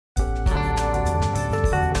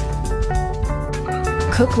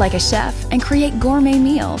Cook like a chef and create gourmet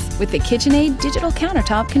meals with the KitchenAid Digital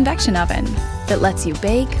Countertop Convection Oven that lets you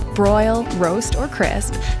bake, broil, roast, or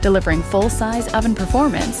crisp, delivering full-size oven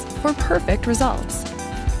performance for perfect results.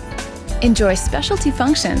 Enjoy specialty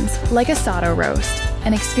functions like a Sato roast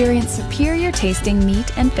and experience superior tasting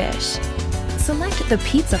meat and fish. Select the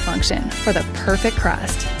pizza function for the perfect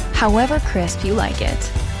crust, however crisp you like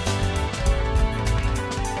it.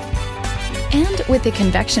 And with the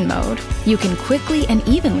convection mode, you can quickly and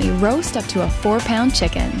evenly roast up to a 4-pound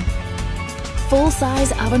chicken.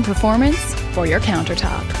 Full-size oven performance for your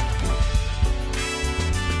countertop.